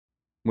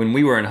When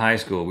we were in high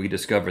school, we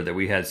discovered that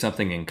we had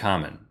something in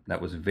common that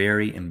was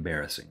very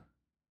embarrassing.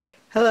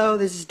 Hello,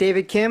 this is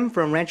David Kim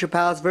from Rancho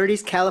Palos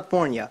Verdes,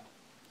 California.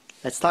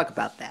 Let's talk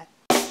about that.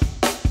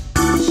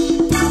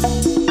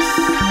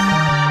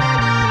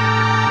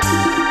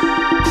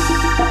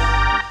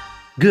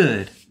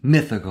 Good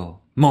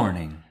mythical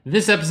morning.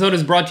 This episode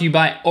is brought to you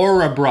by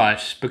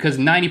Orabrush, because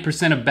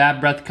 90% of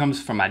bad breath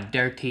comes from a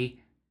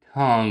dirty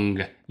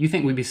tongue. You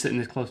think we'd be sitting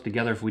this close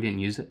together if we didn't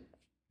use it?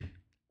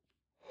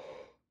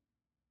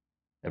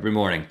 Every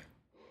morning,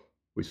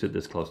 we sit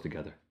this close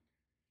together.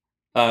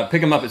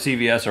 Pick them up at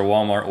CVS or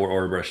Walmart or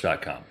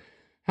Orabrush.com.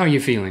 How are you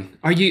feeling?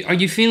 Are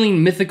you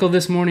feeling mythical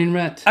this morning,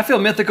 Rhett? I feel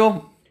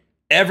mythical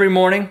every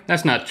morning.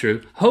 That's not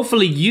true.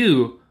 Hopefully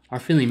you are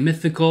feeling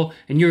mythical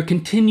and you're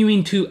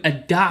continuing to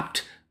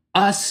adopt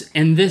us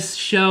and this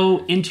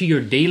show into your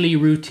daily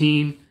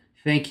routine.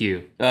 Thank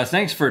you.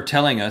 Thanks for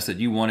telling us that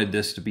you wanted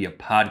this to be a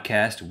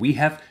podcast. We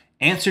have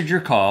answered your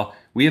call.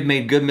 We have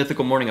made Good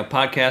Mythical Morning a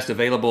podcast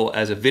available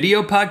as a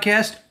video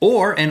podcast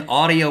or an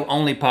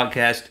audio-only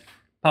podcast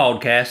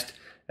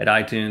at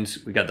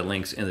iTunes. We got the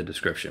links in the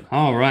description.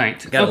 All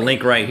right. Got a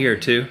link right here,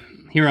 too.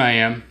 Here I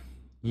am.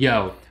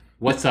 Yo,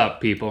 what's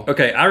up, people?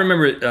 Okay, I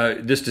remember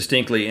this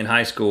distinctly in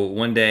high school.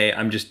 One day,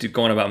 I'm just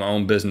going about my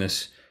own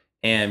business,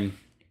 and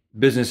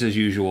business as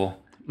usual.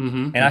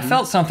 And I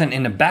felt something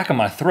in the back of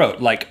my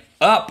throat, like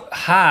up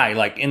high,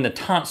 like in the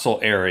tonsil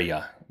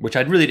area, which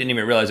I really didn't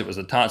even realize it was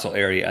the tonsil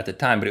area at the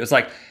time, but it was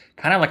like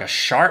kind of like a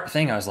sharp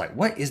thing. I was like,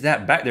 what is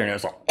that back there? And it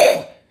was like,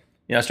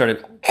 I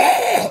started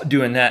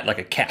doing that like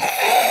a cat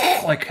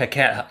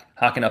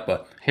hocking up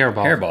a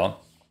hairball.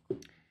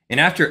 And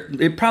after,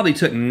 it probably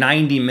took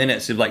 90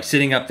 minutes of like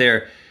sitting up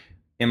there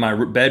in my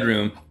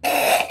bedroom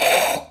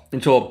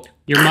until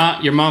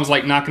your mom's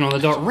like knocking on the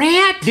door.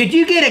 Rhett, did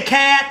you get a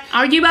cat?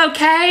 are you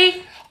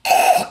okay?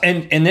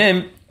 And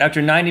then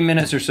after 90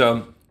 minutes or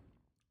so,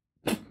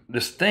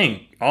 this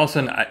thing, all of a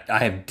sudden, I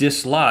have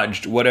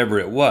dislodged whatever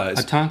it was.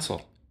 A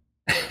tonsil.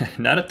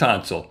 Not a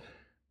tonsil,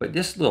 but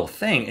this little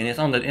thing, and it's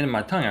on the end of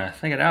my tongue, and I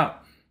take it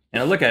out,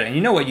 and I look at it, and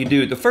you know what you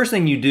do? The first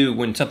thing you do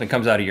when something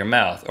comes out of your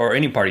mouth, or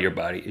any part of your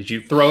body, is you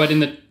Throw it in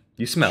the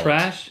you smell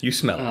trash? it. You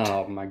smell it.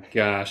 Oh my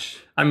gosh.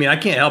 I mean, I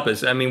can't help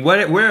it. I mean,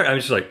 where, I'm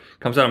just like,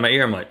 comes out of my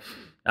ear, I'm like,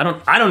 I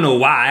don't know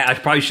why. I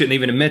probably shouldn't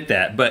even admit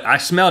that, but I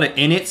smelled it,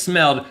 and it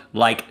smelled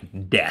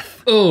like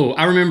death. Oh,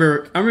 I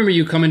remember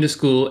you coming to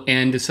school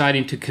and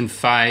deciding to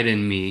confide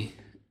in me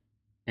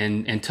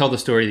and tell the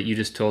story that you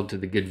just told to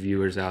the good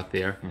viewers out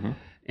there.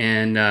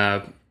 And,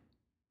 I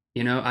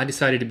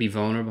decided to be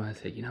vulnerable. I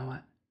said, you know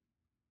what?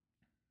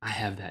 I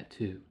have that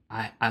too.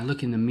 I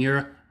look in the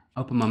mirror,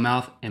 open my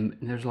mouth, and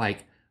there's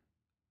like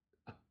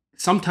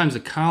sometimes a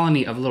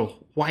colony of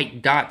little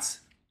white dots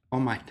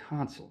on my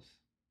tonsils.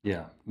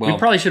 Yeah. Well, we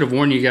probably should have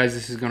warned you guys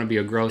this is going to be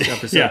a gross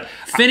episode. Yeah.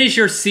 Finish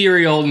your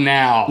cereal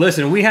now.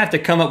 Listen, we have to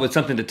come up with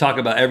something to talk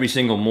about every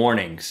single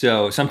morning.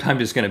 So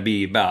sometimes it's going to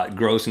be about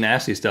gross,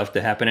 nasty stuff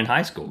that happened in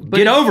high school.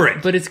 Get over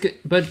it.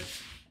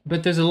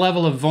 But there's a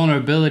level of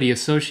vulnerability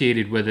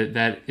associated with it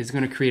that is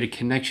going to create a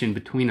connection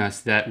between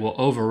us that will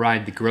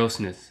override the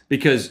grossness.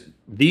 Because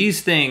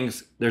these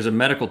things, there's a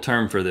medical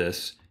term for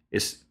this.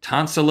 It's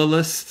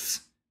tonsillolists,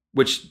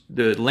 which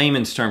the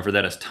layman's term for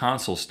that is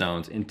tonsil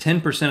stones, and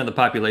 10% of the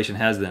population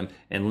has them.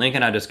 And Link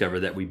and I discovered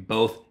that we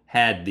both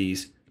had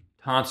these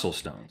tonsil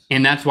stones.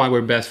 And that's why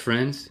we're best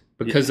friends,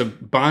 because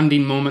of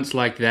bonding moments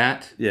like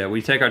that. Yeah,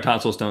 we take our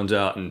tonsil stones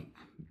out and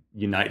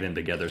unite them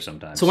together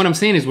sometimes. So what I'm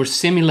saying is we're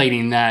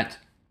simulating that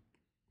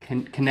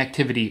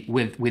connectivity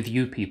with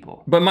you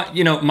people. But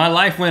my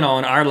life went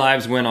on, our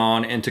lives went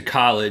on into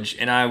college,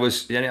 and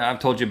I've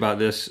told you about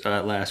this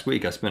last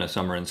week. I spent a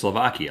summer in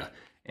Slovakia.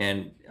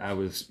 And I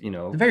was,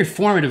 a very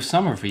formative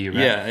summer for you,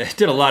 right? Yeah, I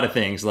did a lot of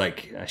things.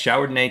 Like, I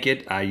showered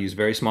naked, I used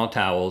very small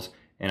towels,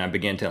 and I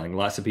began telling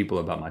lots of people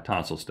about my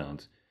tonsil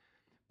stones.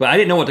 But I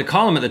didn't know what to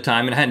call them at the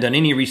time, and I hadn't done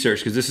any research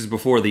because this is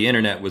before the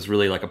internet was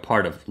really like a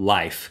part of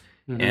life.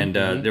 And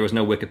there was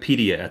no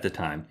Wikipedia at the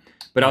time.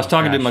 But I was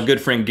talking to my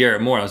good friend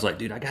Garrett Moore. I was like,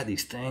 dude, I got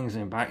these things,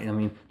 and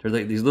they're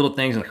like these little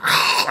things, and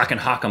I can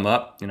hawk them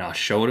up. I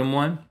showed him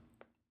one.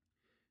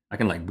 I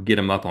can like get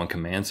them up on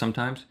command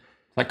sometimes.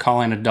 Like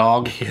calling a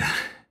dog. Yeah.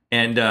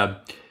 And come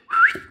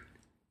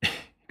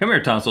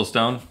here, tonsil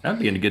stone. That'd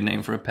be a good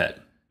name for a pet.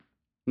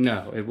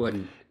 No, it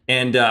wouldn't.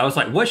 And I was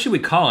like, what should we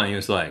call him? He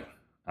was like,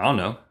 I don't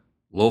know,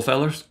 little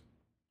fellers.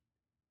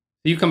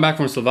 You come back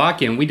from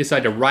Slovakia, and we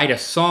decided to write a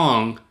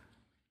song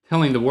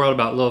telling the world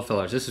about little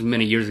fellers. This is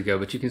many years ago,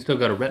 but you can still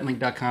go to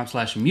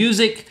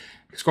RhettandLink.com/music.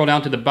 Scroll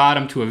down to the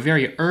bottom to a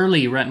very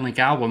early Rhett and Link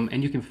album,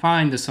 and you can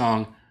find the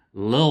song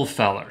Lil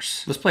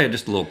Fellers. Let's play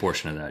just a little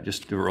portion of that,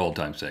 just for old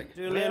time's sake.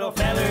 Little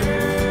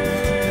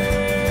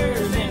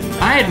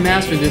I had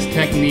mastered this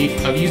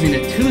technique of using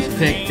a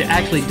toothpick to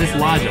actually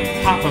dislodge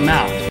them, pop them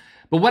out.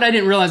 But what I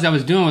didn't realize I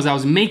was doing was I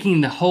was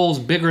making the holes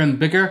bigger and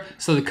bigger,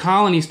 so the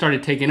colony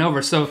started taking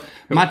over. So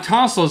my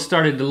tonsils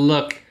started to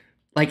look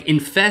like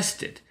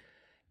infested.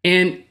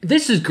 And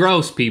this is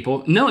gross,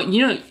 people. No,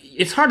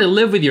 it's hard to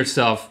live with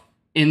yourself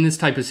in this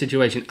type of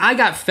situation. I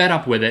got fed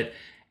up with it,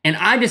 And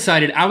I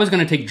decided I was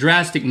going to take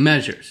drastic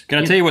measures. Can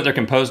I tell you what they're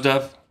composed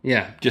of?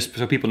 Yeah. Just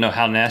so people know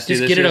how nasty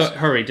Just this is.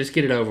 hurry. Just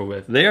get it over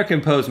with. They are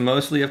composed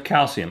mostly of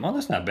calcium. Oh,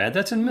 that's not bad.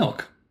 That's in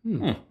milk.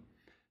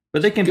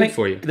 But they contain, Good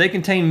for you. They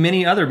contain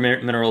many other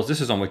minerals, this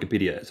is on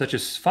Wikipedia, such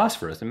as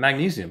phosphorus and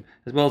magnesium,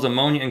 as well as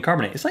ammonia and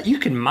carbonate. It's like you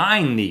can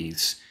mine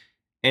these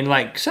and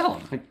like sell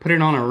them. Like put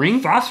it on a ring?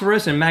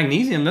 Phosphorus and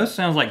magnesium, those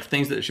sounds like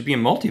things that should be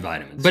in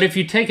multivitamins. But if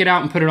you take it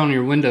out and put it on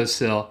your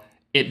windowsill,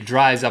 it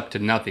dries up to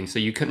nothing. So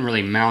you couldn't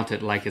really mount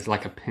it like it's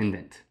like a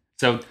pendant.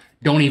 So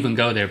don't even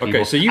go there, people.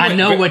 Okay, so I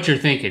know what you're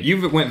thinking.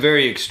 You went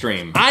very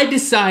extreme. I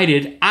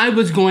decided I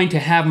was going to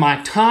have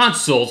my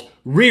tonsils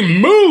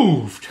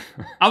removed.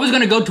 I was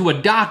going to go to a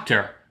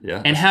doctor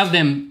and have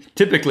them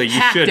typically you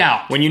hacked should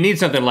out. When you need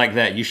something like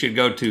that, you should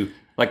go to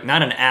like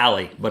not an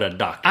alley, but a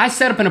doctor. I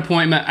set up an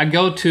appointment. I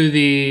go to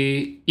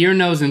the ear,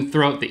 nose, and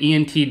throat, the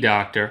ENT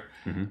doctor.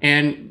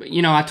 And,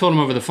 you know, I told him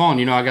over the phone,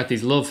 you know, I got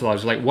these little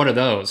fellows. Like, what are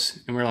those?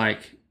 And we're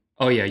like,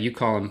 oh, yeah, you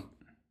call them.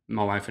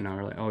 My wife and I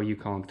were like, oh, you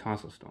call them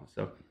tonsil stones.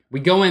 So we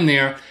go in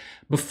there.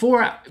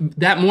 Before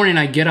that morning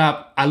I get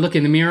up, I look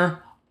in the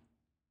mirror.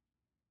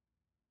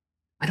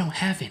 I don't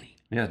have any.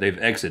 Yeah, they've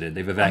exited.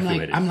 They've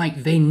evacuated. I'm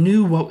like, they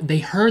knew what, they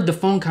heard the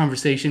phone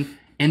conversation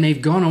and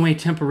they've gone away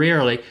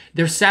temporarily.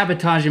 They're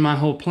sabotaging my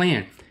whole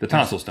plan. The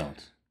tonsil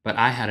stones. But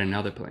I had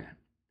another plan.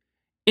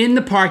 In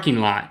the parking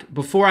lot,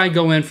 before I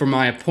go in for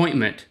my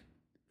appointment,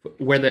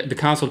 where the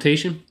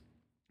consultation,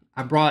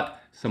 I brought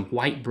some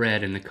white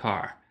bread in the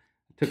car.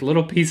 I took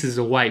little pieces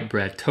of white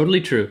bread,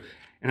 totally true,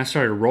 and I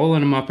started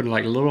rolling them up into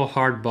like little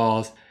hard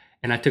balls,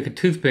 and I took a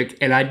toothpick,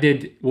 and I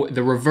did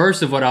the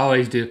reverse of what I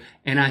always do,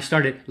 and I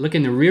started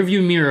looking in the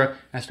rearview mirror, and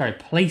I started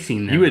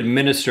placing them. You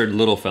administered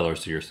little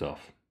fellers to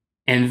yourself.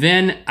 And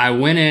then I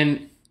went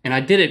in, and I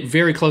did it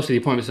very close to the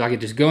appointment, so I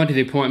could just go into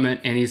the appointment,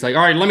 and he's like,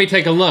 all right, let me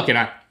take a look, and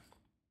I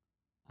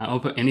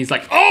open, and he's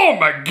like, "Oh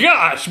my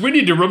gosh, we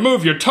need to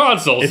remove your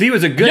tonsils." If he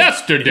was a good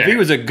yesterday, if he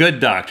was a good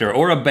doctor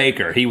or a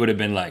baker, he would have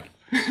been like,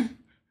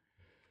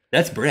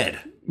 "That's bread."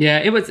 Yeah,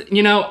 it was.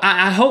 You know,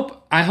 I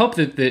hope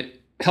that the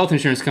health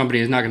insurance company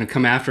is not going to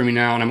come after me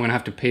now, and I'm going to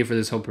have to pay for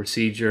this whole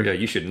procedure. Yeah,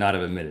 you should not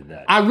have admitted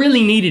that. I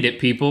really needed it,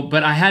 people,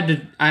 but I had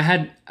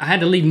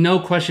to leave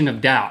no question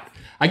of doubt.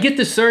 I get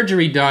the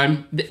surgery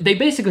done. They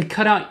basically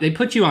they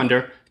put you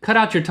under, cut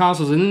out your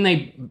tonsils, and then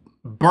they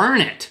burn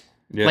it,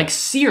 like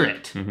sear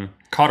it.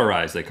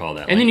 Cauterize, they call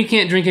that. And then you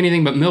can't drink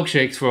anything but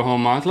milkshakes for a whole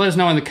month. Let us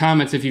know in the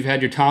comments if you've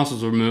had your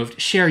tonsils removed.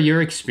 Share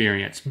your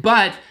experience.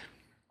 But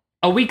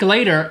a week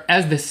later,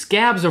 as the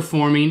scabs are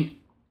forming,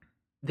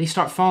 they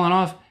start falling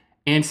off.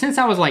 And since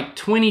I was like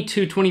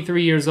 22,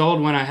 23 years old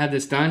when I had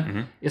this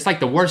done, it's like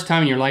the worst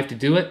time in your life to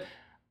do it.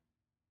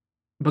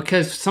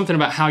 Because something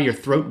about how your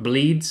throat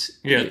bleeds.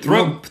 Yeah,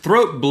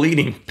 throat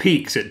bleeding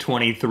peaks at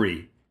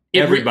 23.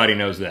 Everybody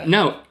knows that.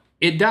 No,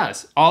 it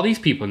does. All these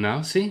people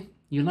know. See,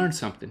 you learned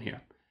something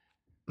here.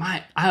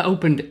 I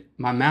opened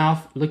my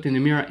mouth, looked in the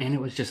mirror, and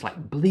it was just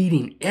like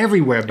bleeding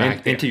everywhere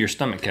back there. Into your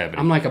stomach cavity.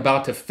 I'm like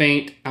about to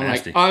faint. I'm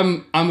Nasty.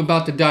 like, I'm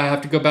about to die. I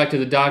have to go back to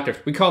the doctor.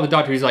 We call the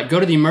doctor. He's like,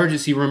 go to the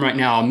emergency room right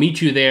now. I'll meet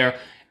you there.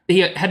 He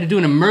had to do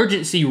an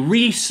emergency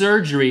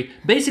re-surgery.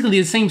 Basically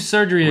the same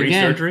surgery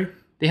again. Re-surgery?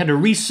 They had to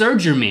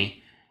re-surgery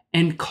me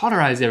and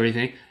cauterize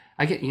everything.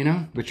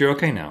 But you're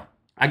okay now.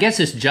 I guess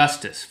it's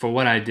justice for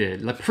what I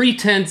did. The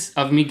pretense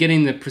of me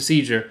getting the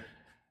procedure,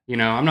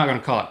 I'm not going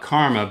to call it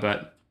karma,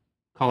 but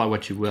call it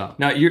what you will.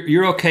 Now,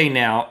 you're okay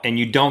now, and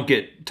you don't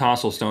get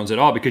tonsil stones at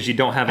all because you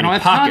don't have any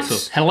pockets.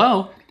 Tonsils.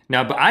 Hello?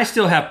 Now, but I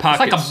still have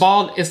pockets.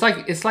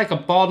 It's like a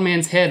bald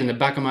man's head in the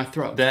back of my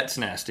throat. That's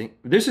nasty.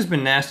 This has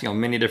been nasty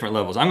on many different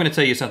levels. I'm going to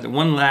tell you something.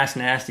 One last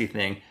nasty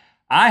thing.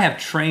 I have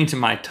trained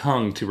my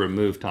tongue to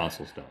remove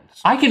tonsil stones.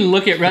 I can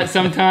look at Rhett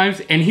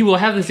sometimes, and he will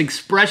have this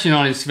expression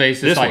on his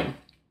face. It's like,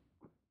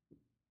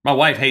 my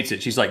wife hates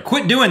it. She's like,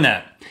 quit doing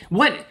that.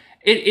 What?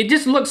 It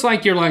just looks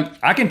like you're like...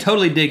 I can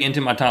totally dig into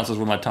my tonsils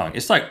with my tongue.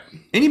 It's like,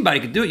 anybody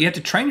could do it. You have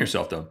to train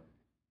yourself, though.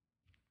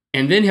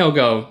 And then he'll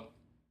go...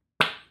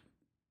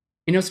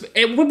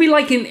 it would be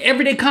like an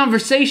everyday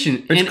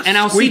conversation. And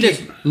I'll see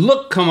this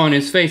look come on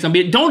his face. I'll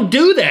be, don't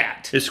do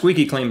that. It's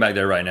squeaky clean back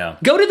there right now.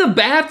 Go to the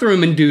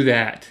bathroom and do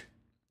that.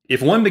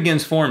 If one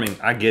begins forming,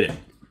 I get it.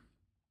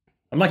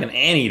 I'm like an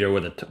anteater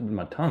with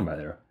my tongue by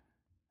there.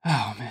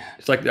 Oh, man.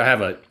 It's like I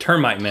have a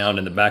termite mound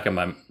in the back of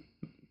my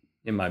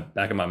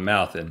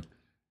mouth, and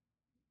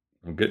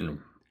I'm getting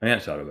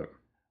ants out of it.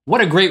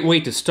 What a great way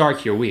to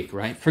start your week,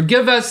 right?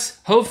 Forgive us.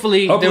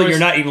 Hopefully you're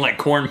not eating like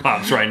corn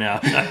pops right now.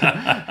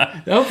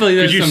 Hopefully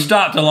there's some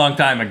stopped a long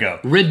time ago.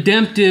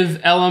 Redemptive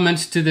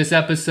elements to this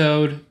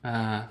episode,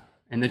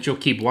 and that you'll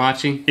keep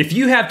watching. If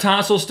you have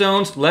tonsil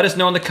stones, let us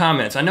know in the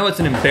comments. I know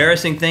it's an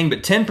embarrassing thing,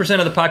 but 10%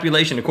 of the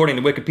population, according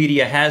to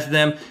Wikipedia, has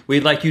them.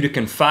 We'd like you to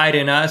confide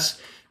in us.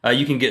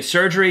 You can get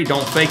surgery.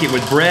 Don't fake it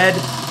with bread.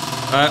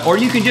 Or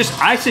you can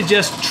I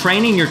suggest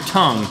training your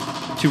tongue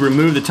to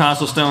remove the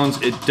tonsil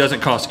stones. It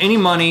doesn't cost any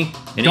money,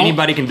 and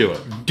anybody can do it.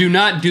 Do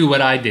not do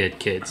what I did,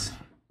 kids.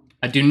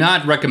 I do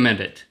not recommend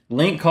it.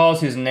 Link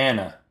calls his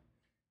Nana.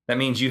 That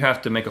means you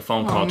have to make a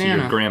phone call to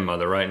your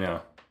grandmother right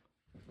now.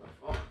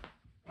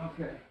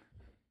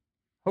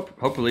 Okay.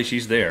 Hopefully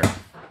she's there.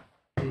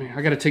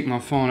 I got to take my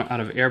phone out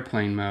of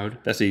airplane mode.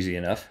 That's easy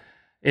enough.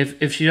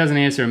 If she doesn't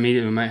answer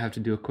immediately, we might have to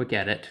do a quick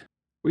edit.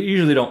 We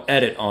usually don't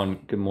edit on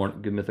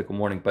Good Mythical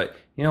Morning, but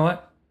you know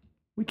what?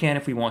 We can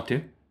if we want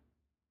to.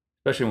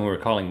 Especially when we're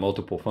calling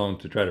multiple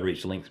phones to try to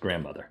reach Link's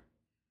grandmother.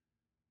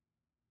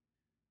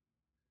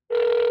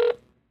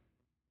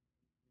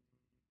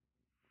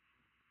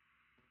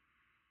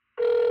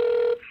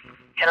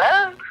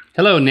 Hello?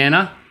 Hello,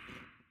 Nana.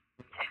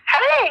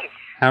 Hey,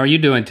 How are you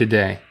doing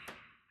today?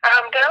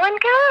 I'm doing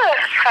good.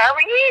 How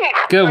are you?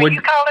 Good, Were we're-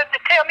 you calling to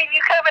tell me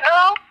you coming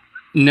home?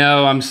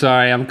 No, I'm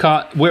sorry.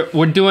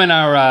 We're doing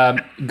our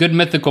Good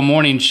Mythical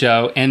Morning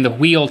show, and the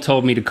wheel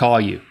told me to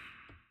call you.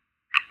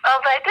 Oh,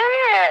 they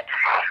did.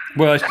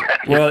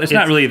 Well, it's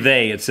not really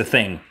they, it's a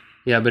thing.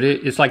 Yeah, but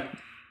it's like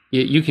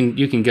you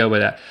can go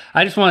with that.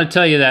 I just want to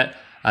tell you that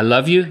I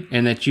love you,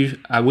 and that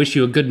I wish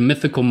you a good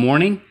mythical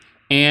morning.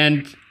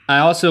 And I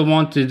also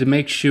wanted to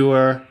make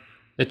sure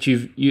that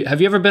have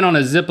you ever been on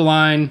a zip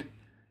line,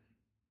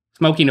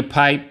 smoking a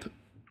pipe,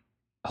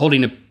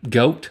 holding a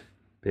goat?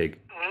 Pig.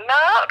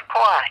 Not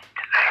quite.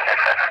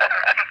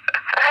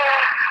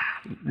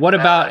 What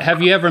about,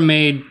 have you ever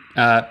made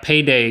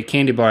payday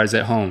candy bars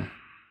at home?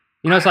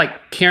 You know, it's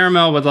like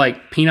caramel with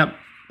like peanuts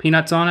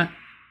on it.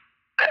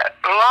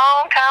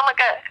 Long time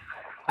ago.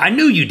 I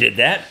knew you did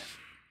that.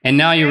 And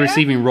now you're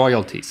receiving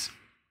royalties.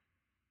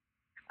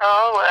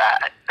 Oh,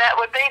 that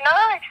would be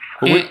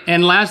nice.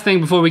 And last thing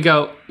before we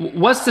go,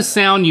 what's the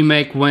sound you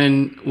make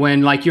when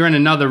like you're in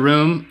another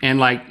room and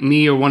like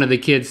me or one of the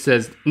kids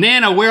says,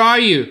 "Nana, where are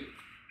you?"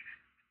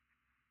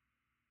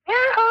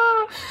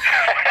 Yoo-hoo.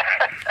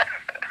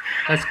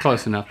 That's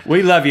close enough.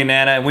 We love you,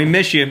 Nana, and we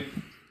miss you.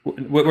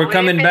 We're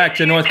coming back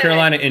to North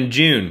Carolina in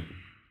June.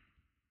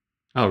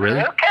 Oh, really?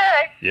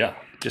 Okay. Yeah.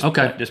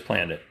 Just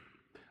planned it.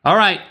 All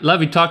right.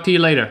 Love you. Talk to you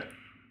later.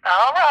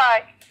 All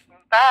right.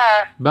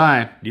 Bye.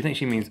 Bye. Do you think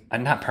she means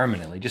not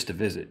permanently, just to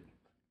visit?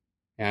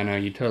 Yeah, I know.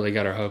 You totally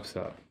got her hopes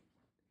up.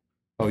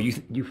 Oh, you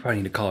probably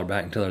need to call her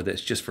back and tell her that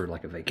it's just for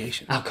like a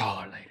vacation. I'll call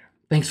her later.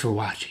 Thanks for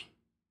watching.